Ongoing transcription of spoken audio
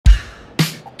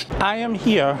I am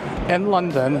here in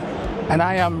London and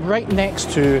I am right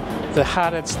next to the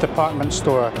Harrods department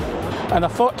store, and I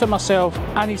thought to myself,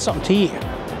 I need something to eat.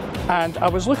 And I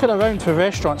was looking around for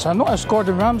restaurants and I noticed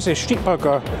Gordon Ramsay street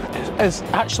burger is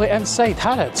actually inside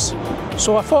Harrods.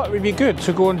 So I thought it would be good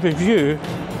to go and review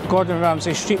Gordon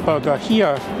Ramsay street burger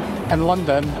here in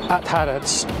London at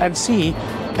Harrods and see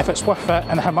if it's worth it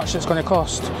and how much it's going to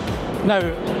cost. Now,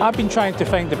 I've been trying to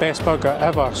find the best burger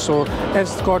ever, so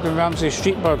is Gordon Ramsay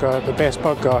street burger the best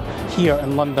burger here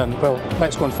in London? Well,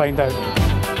 let's go and find out.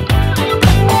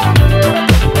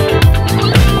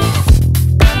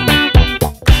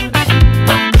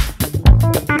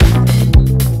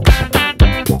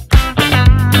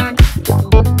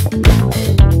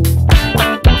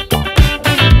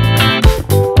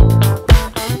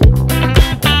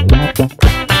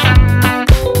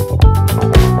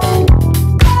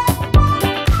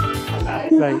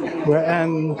 Right, we're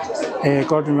in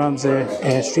Gordon Ramsay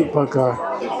street burger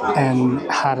in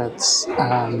Harrods,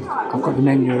 and I've got the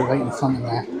menu right in front of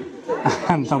me,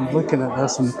 and I'm looking at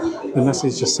this, and the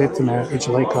missus just said to me, would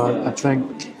you like a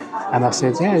drink? And I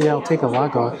said, yeah, I'll take a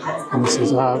lager. And he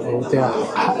says, we'll do a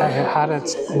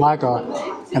Harrods lager.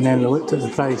 And then we looked at the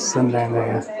price, and then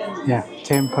yeah,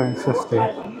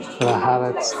 £10.50 for a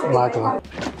Harrods lager.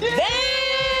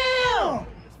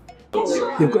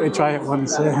 You've got to try it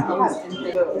once.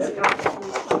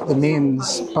 The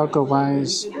mains,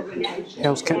 burger-wise,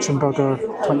 Hell's Kitchen burger,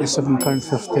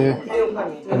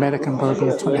 £27.50. American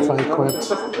burger, 25 quid.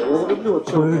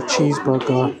 Blue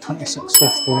cheeseburger,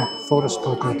 26.50. Forest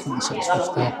burger,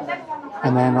 26.50.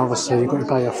 And then obviously you've got to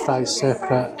buy your fries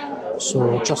separate.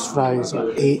 So just fries are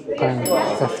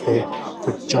 £8.50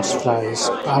 for just fries.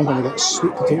 I'm going to get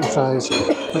sweet potato fries,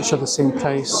 which are the same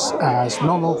price as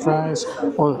normal fries.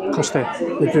 Or of course they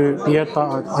do beard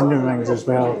buttered onion rings as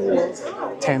well,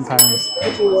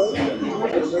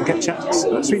 £10. I get chips,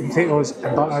 sweet potatoes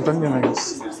and buttered onion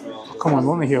rings. Come on,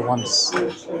 we're only here once.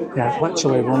 Yeah,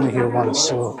 literally we're only here once,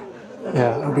 so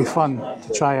yeah, it'll be fun to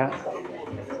try it.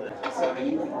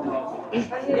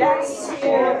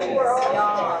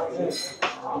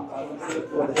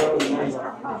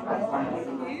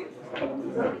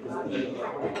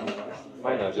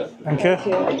 Thank you.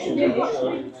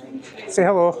 Say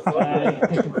hello.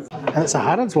 And it's a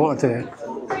Harrods water today,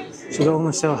 so they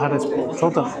only sell Harrods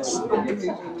products.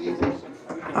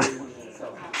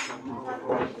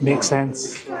 Makes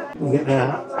sense. You get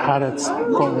the Harrods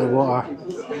bottle of water,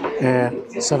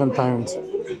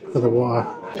 £7 for the water.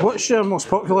 What's your most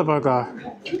popular burger?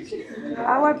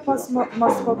 Our most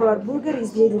popular burger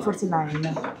is the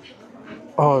 1849.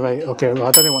 Oh right, okay. Well,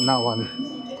 I didn't want that one.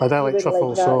 I don't like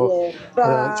truffle, so I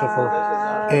don't like truffle.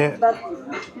 But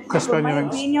crispy onion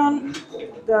rings. Opinion,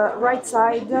 the right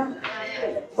side,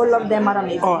 all of them are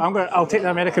amazing. Oh, I'll take the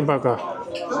American burger.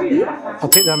 I'll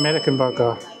take the American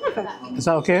burger. Okay. Is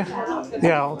that okay?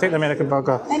 Yeah, I'll take the American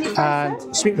burger. And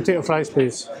sweet potato fries,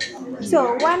 please.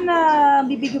 So, one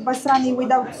BBQ pastrami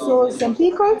without sauce and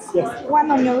pickles, yes.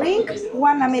 One onion ring,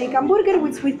 one American burger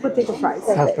with sweet potato fries.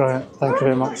 That's brilliant. Thank you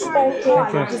very much. Thank you.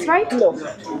 Is right? No.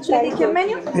 Should I take your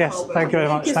menu? Yes, thank you very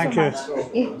much. Thank you.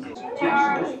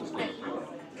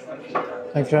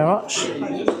 Thank you very much.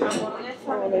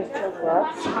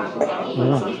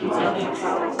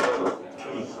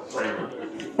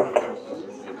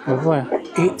 Lovely.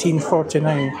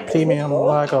 1849 premium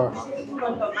lager.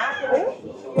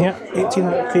 Yeah,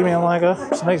 18 premium lager.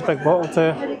 It's a nice big bottle too.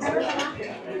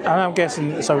 And I'm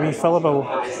guessing it's a refillable.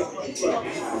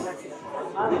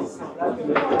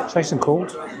 It's nice and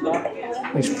cold.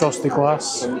 Nice frosty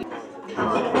glass.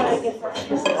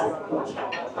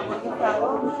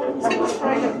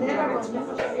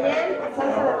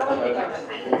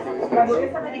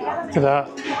 Look at that.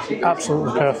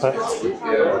 Absolutely perfect.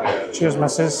 Cheers,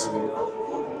 missus.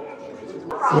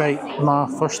 Right, my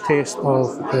first taste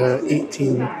of the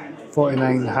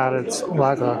 1849 Harrods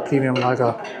lager, premium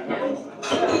lager.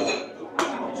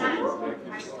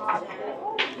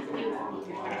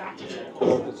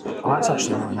 Oh, that's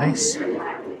actually really nice.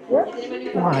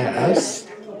 Oh, it is.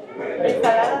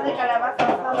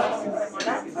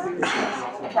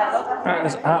 That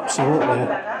is absolutely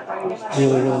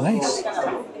really, really nice.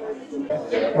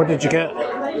 What did you get?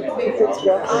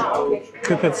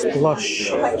 Cupid's Blush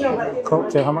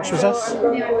cocktail. How much was this?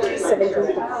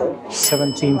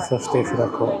 £17.50 for the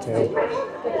cocktail.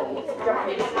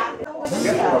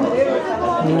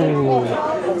 Ooh.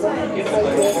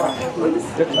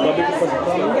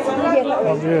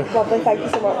 Love you. Thank you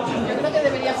so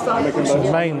much. This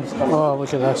is mine. Oh,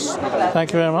 look at this.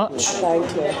 Thank you very much.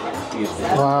 Thank you.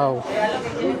 Wow.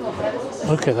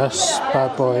 Look at this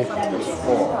bad boy.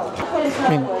 I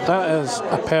mean, that is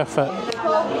a perfect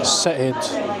sitted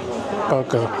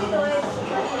burger.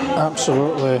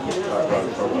 Absolutely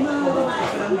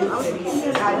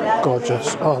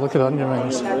gorgeous. Oh, look at the onion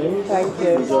rings. Thank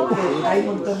you.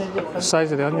 The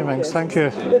size of the onion rings, thank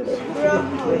you.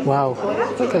 Wow,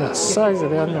 look at the size of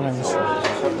the onion rings.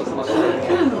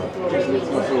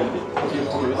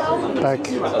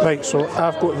 Big. Right, so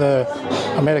I've got the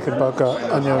American burger,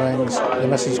 onion rings, the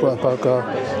missus got a burger,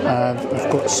 and we've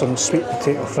got some sweet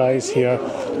potato fries here,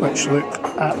 which look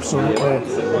absolutely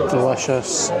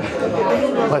delicious.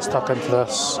 Let's tuck into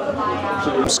this.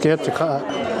 I'm scared to cut it.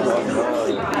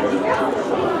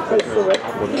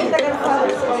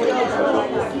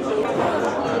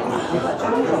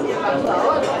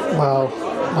 Wow,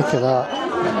 look at that.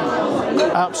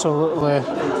 Absolutely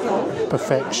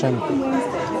perfection.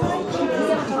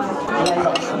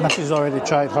 Missus already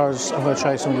tried hers. I'm going to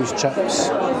try some of these chips.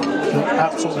 They're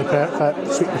absolutely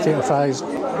perfect. Sweet potato fries.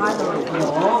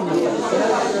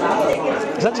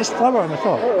 Is that just flour on the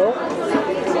top?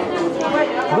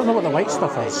 I don't know what the white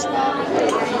stuff is. I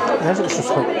guess it's just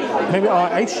like maybe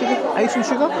ice sugar, ice and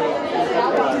sugar.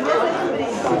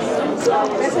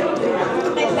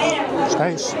 It's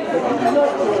nice.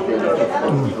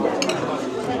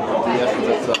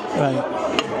 Right.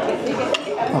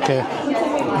 Okay.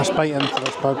 Let's bite into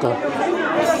this burger.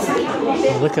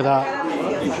 Look at that.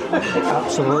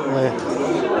 Absolutely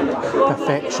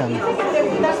perfection.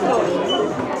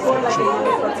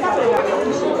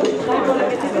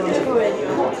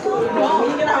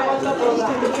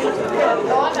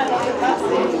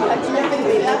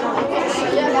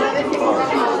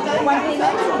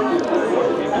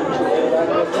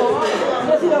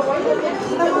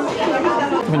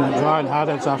 I mean, it's dry in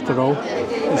Harrods after all.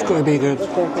 It's got to be good.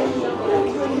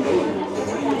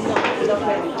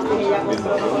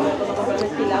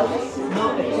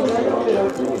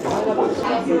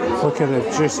 Look at the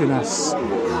juiciness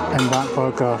in that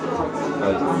burger.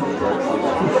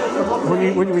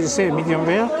 What would you say, medium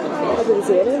rare? I didn't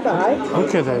say anything, but aye.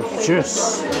 Look at the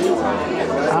juice.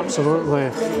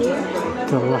 Absolutely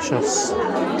delicious.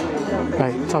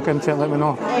 Right, tuck into it, let me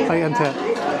know. Bite into it.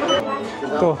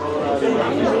 Go.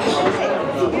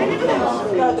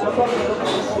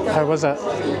 How was it?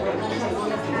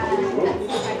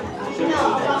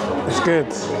 It's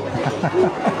good.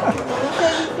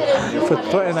 For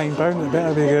 £29, it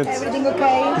better be good. Everything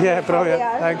okay? Yeah, brilliant.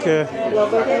 Thank you.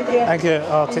 Thank you.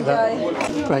 I'll take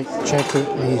that. Right, check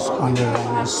out these onion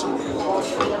rings.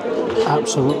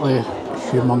 Absolutely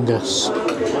humongous.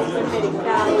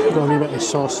 Got a wee bit of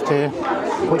sauce too.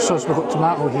 What sauce? We've got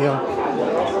tomato here.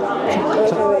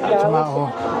 Tomato.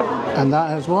 And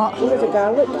that is what?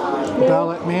 Garlic.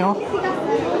 Garlic mayo.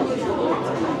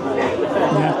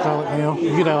 Yeah, garlic mayo.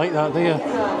 You really like that, do you?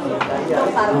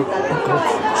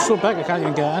 It's so big I can't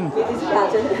even get in.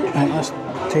 Right, let's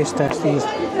taste test these.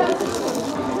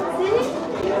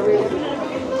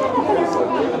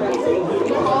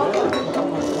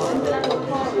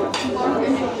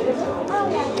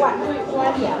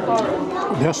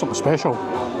 They're something special.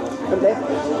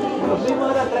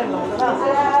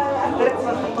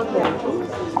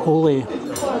 Holy.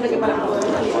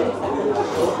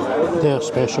 They're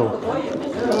special.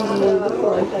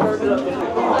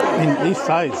 I mean, these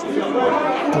fries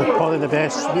are probably the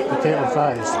best sweet potato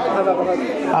fries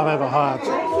I've ever had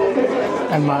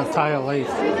in my entire life.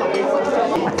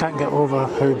 I can't get over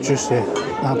how juicy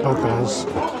that burger is.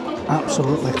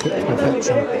 Absolutely cooked to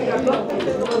perfection.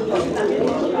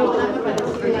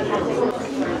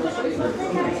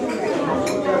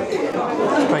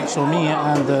 Right, so me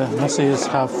and the missus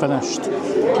have finished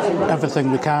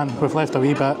everything we can. We've left a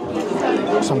wee bit,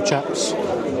 some chips,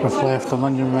 we've left an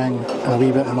onion ring and a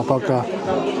wee bit in my burger.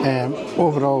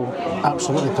 Overall,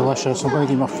 absolutely delicious. I'm going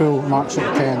to give my full marks out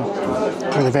of 10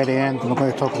 at the very end, and we're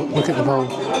going to look at the bill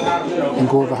and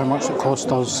go over how much it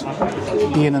cost us.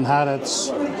 Being in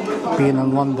Harrods, being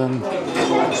in London,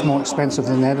 it's more expensive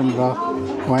than Edinburgh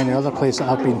or any other place that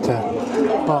I've been to.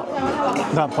 But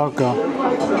that burger,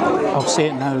 I'll say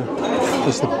it now,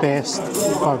 was the best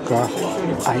burger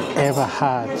I ever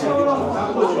had.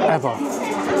 Ever.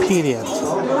 Period.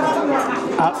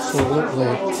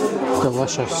 Absolutely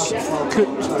delicious.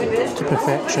 Cooked to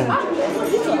perfection.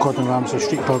 Gordon Ramsay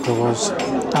street burger was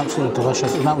absolutely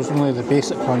delicious, and that was only the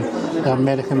basic one, the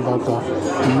American burger.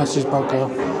 And Mrs. Burger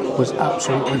was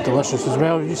absolutely delicious as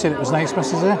well. You said it was nice,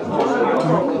 Mrs.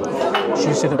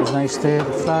 She said it was nice too. The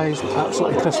fries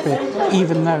absolutely crispy.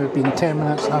 Even now, being 10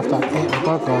 minutes after I ate the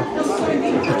burger,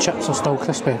 the chips are still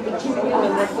crispy.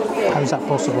 How is that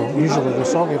possible? Usually they're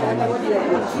soggy by now.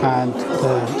 And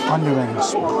the onion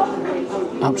rings,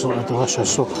 absolutely delicious.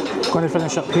 So I'm going to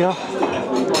finish up here.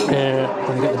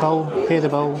 Going to get the bill, pay the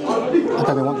bill. I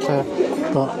didn't want to,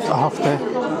 but I have to.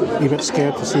 Be a bit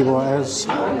scared to see what it is,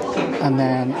 and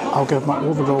then I'll give my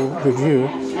overall review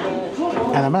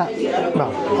in a minute.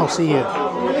 Well, I'll see you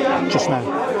just now.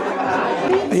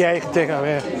 Yeah, you can take it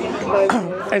away.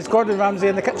 Is Gordon Ramsay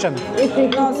in the kitchen?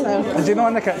 No, sir. Is he not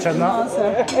in the kitchen? No,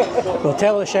 sir. Well,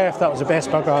 tell the chef that was the best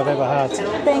burger I've ever had.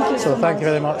 Thank you so much. Thank you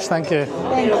very much. Thank you.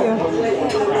 Thank you.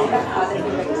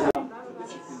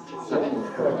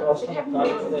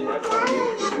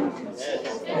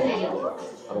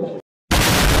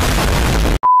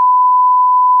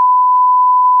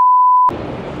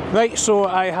 Right, so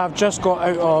I have just got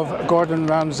out of Gordon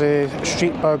Ramsay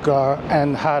street burger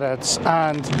in Harrods,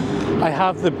 and I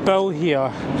have the bill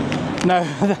here. Now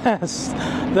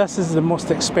this is the most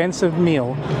expensive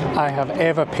meal I have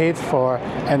ever paid for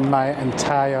in my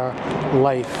entire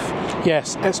life.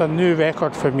 Yes, it's a new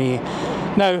record for me.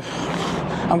 Now,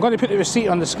 I'm going to put the receipt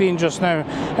on the screen just now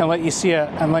and let you see it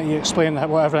and let you explain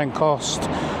what everything cost.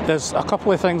 There's a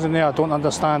couple of things in there I don't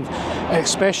understand,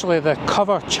 especially the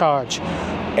cover charge.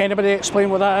 Anybody explain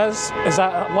what that is? Is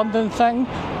that a London thing?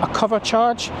 A cover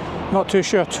charge? Not too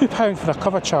sure. £2 for a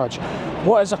cover charge.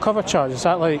 What is a cover charge? Is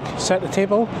that like set the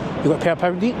table? You've got to pay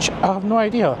 £1 each? I have no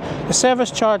idea. The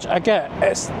service charge I get,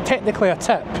 it's technically a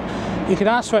tip. You can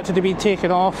ask for it to be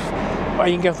taken off, or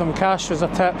you can give them cash as a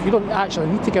tip. You don't actually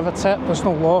need to give a tip. There's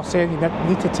no law saying you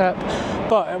need to tip.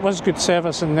 But it was good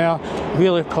service in there,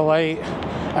 really polite.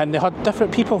 And they had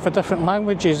different people for different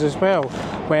languages as well.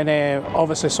 When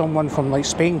obviously someone from like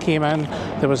Spain came in,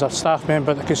 there was a staff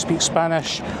member that could speak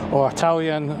Spanish or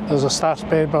Italian. There's a staff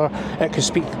member that could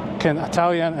speak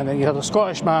Italian, and then you had a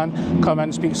Scottish man come in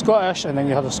and speak Scottish, and then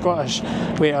you had a Scottish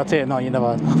waiter. No, you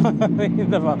never. You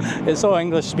never. It's all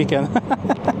English speaking.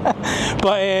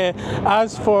 But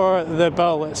as for the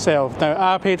bill itself, now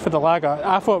I paid for the lager.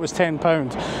 I thought it was £10,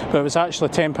 but it was actually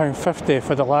 £10.50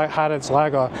 for the Harrods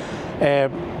lager.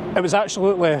 It was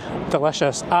absolutely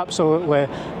delicious, absolutely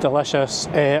delicious.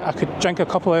 I could drink a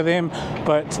couple of them,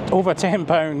 but over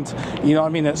 £10, you know what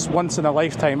I mean, it's once in a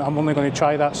lifetime. I'm only going to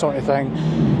try that sort of thing.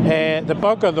 The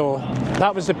burger though,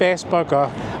 that was the best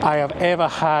burger I have ever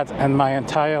had in my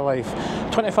entire life.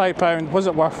 £25, was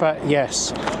it worth it?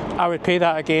 Yes. I would pay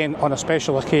that again on a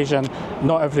special occasion,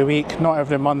 not every week, not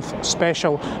every month,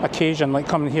 special occasion like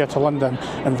coming here to London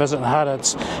and visiting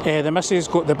Harrods. The missus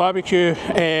got the barbecue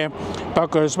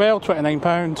burger as well,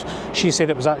 £29. She said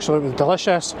it was absolutely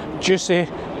delicious, juicy,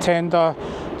 tender.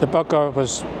 The burger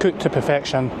was cooked to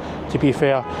perfection, to be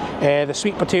fair. The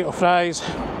sweet potato fries,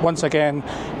 once again,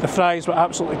 the fries were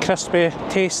absolutely crispy,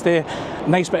 tasty,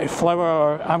 nice bit of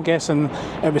flour, I'm guessing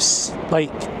it was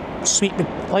like sweet,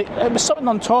 like it was something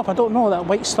on top, I don't know, that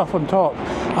white stuff on top.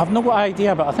 I've no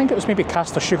idea, but I think it was maybe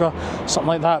caster sugar, something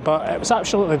like that, but it was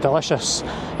absolutely delicious.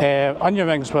 Onion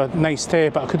rings were nice too,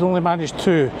 but I could only manage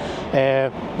 2.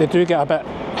 They do get a bit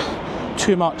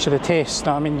too much of the taste.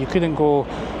 I mean, you couldn't go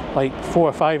like 4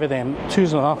 or 5 of them.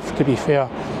 2's enough, to be fair.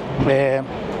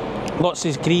 Lots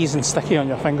of grease and sticky on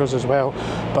your fingers as well,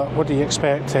 but what do you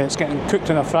expect? It's getting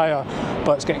cooked in a fryer,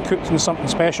 but it's getting cooked in something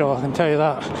special, I can tell you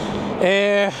that.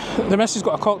 The missus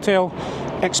got a cocktail,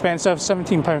 expensive,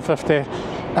 £17.50,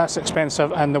 that's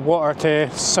expensive, and the water to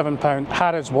 £7.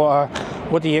 Harrods water,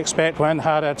 what do you expect when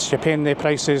Harrods? You're paying their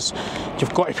prices,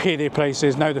 you've got to pay their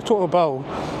prices. Now the total bill,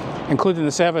 including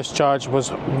the service charge, was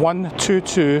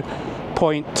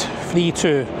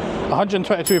 £122.32,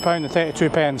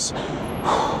 £122.32.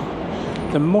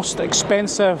 The most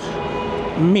expensive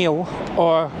meal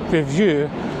or review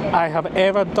I have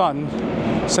ever done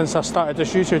since I started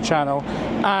this YouTube channel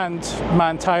and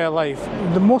my entire life.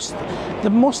 The most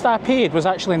I paid was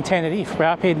actually in Tenerife, where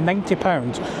I paid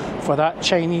 £90 for that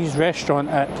Chinese restaurant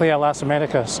at Playa Las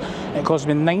Americas. It cost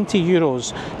me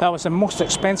 €90. That was the most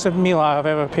expensive meal I have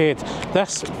ever paid.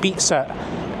 This beats it,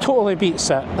 totally beats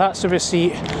it. That's the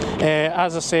receipt.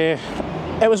 As I say,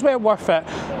 it was well worth it.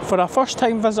 For a first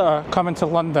time visitor coming to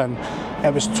London,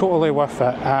 it was totally worth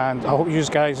it, and I hope you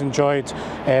guys enjoyed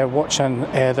watching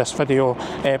this video.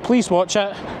 Please watch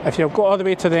it. If you've got all the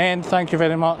way to the end, thank you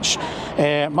very much.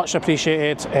 Much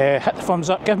appreciated. Hit the thumbs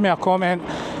up, give me a comment,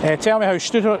 tell me how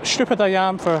stupid I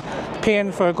am for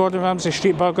paying for a Gordon Ramsay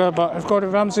street burger. But if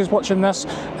Gordon Ramsay's watching this,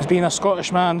 as being a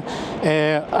Scottish man,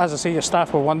 as I say, your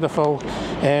staff were wonderful.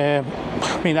 I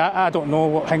mean, I don't know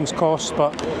what things cost,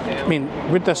 but I mean,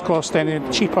 would this cost any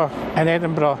cheaper in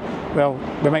Edinburgh? Well,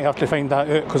 we might have to find that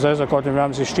out, because there's a Gordon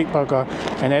Ramsay street burger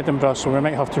in Edinburgh, so we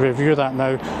might have to review that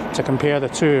now to compare the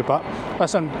two. But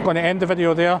listen, I'm going to end the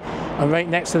video there. I'm right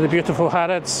next to the beautiful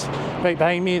Harrods. Right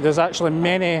behind me, there's actually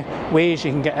many ways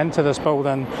you can get into this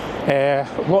building.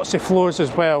 Lots of floors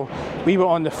as well. We were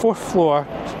on the 4th floor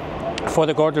for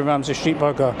the Gordon Ramsay street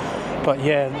burger. But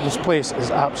yeah, this place is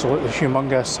absolutely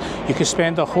humongous. You could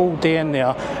spend a whole day in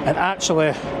there, and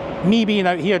actually, me being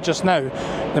out here just now,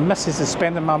 the missus is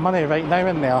spending my money right now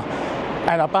in there,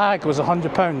 and a bag was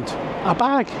 £100. A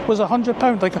bag was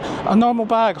 £100, like a normal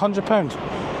bag, £100.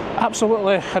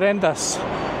 Absolutely horrendous.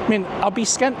 I mean, I'll be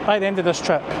skint by the end of this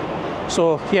trip.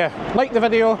 So yeah, like the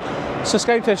video,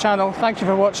 subscribe to the channel. Thank you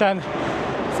for watching.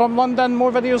 From London,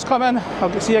 more videos coming.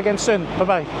 I'll see you again soon. Bye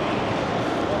bye.